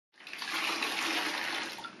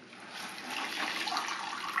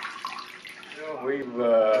We've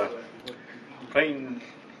cleaned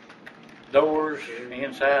doors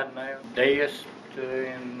inside and out, desks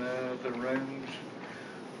in the rooms,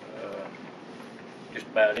 just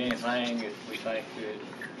about anything that we think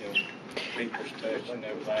that people's touching and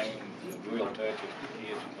everything, we'll touch it, the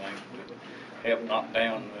kids and things, to help knock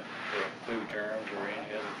down the food germs or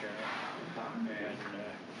any other germs. And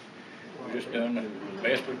we've just done the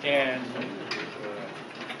best we can.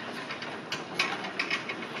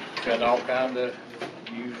 Got all kinds of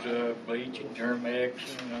use bleach and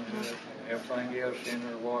Germ-X and everything else in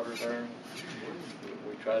our water there.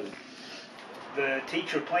 We try to. The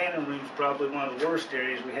teacher planning room is probably one of the worst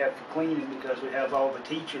areas we have for cleaning because we have all the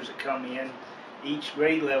teachers that come in. Each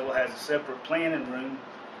grade level has a separate planning room.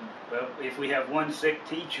 But if we have one sick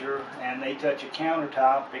teacher and they touch a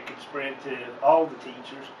countertop, it can spread to all the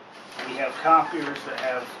teachers. We have copiers that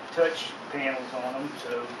have touch panels on them,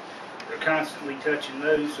 so they're constantly touching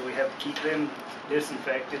those, so we have to keep them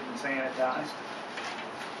disinfected and sanitized.